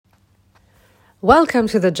Welcome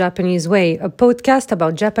to The Japanese Way, a podcast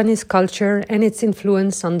about Japanese culture and its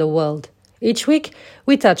influence on the world. Each week,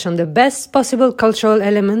 we touch on the best possible cultural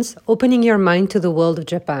elements, opening your mind to the world of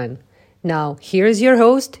Japan. Now, here's your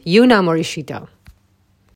host, Yuna Morishita.